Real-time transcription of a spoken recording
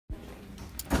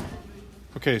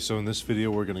Okay, so in this video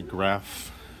we're going to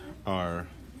graph our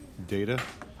data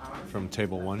from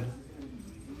table 1.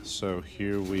 So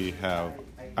here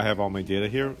I have all my data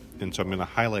here, and so I'm going to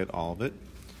highlight all of it.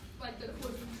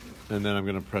 And then I'm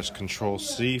going to press Control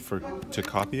C to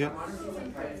copy it.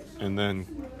 And then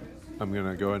I'm going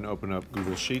to go ahead and open up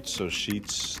Google Sheets, so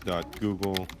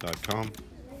sheets.google.com.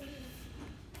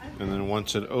 And then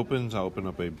once it opens, I'll open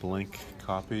up a blank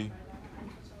copy.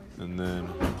 And then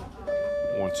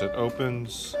once it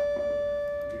opens,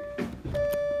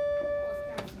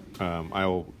 I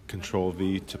will Control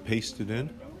V to paste it in.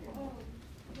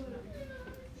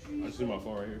 I see my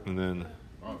phone right here. And then,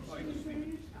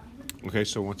 okay,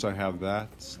 so once I have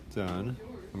that done,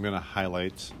 I'm going to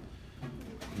highlight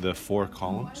the 4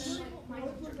 columns.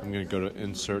 I'm going to go to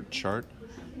Insert Chart.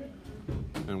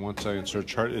 And once I insert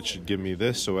chart, it should give me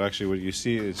this. So actually what you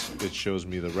see is it shows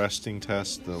me the resting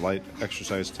test, the light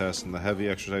exercise test, and the heavy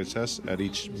exercise test at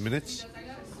each minute.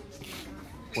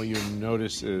 What you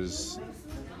notice is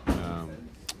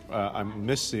I'm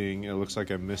missing, it looks like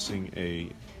I'm missing a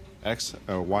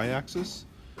y-axis.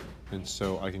 And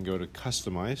so I can go to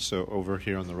Customize. So over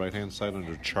here on the right-hand side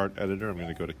under Chart Editor, I'm going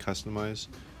to go to Customize.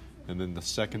 And then the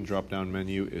second drop-down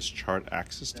menu is Chart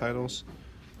Axis Titles.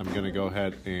 I'm going to go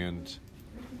ahead and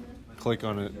click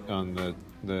on it on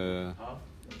the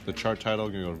chart title.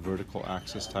 I'm going to go to vertical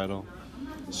axis title.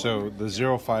 So the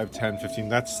 0, 5, 10, 15,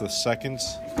 that's the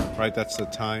seconds, right? That's the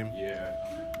time. Yeah.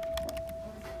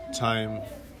 Time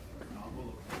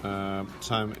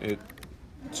it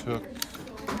took.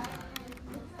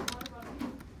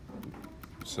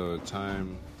 So the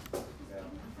time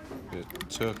it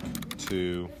took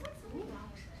to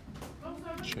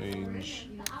change.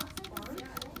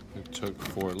 It took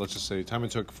for, let's just say, time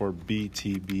it took for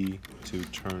BTB to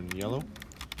turn yellow.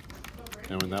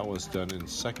 And when that was done in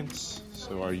seconds,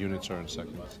 so our units are in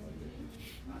seconds.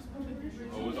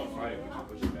 Oh, it was on fire.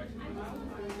 Push it back.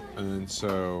 And then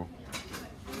so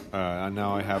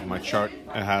now I have my chart.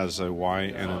 It has a Y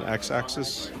and an X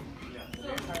axis.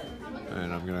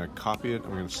 And I'm going to copy it.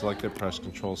 I'm going to select it, press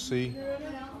Control C.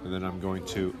 And then I'm going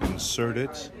to insert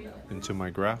it into my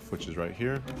graph, which is right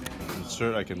here.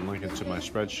 Insert, I can link it to my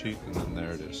spreadsheet, and then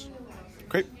there it is.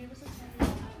 Great.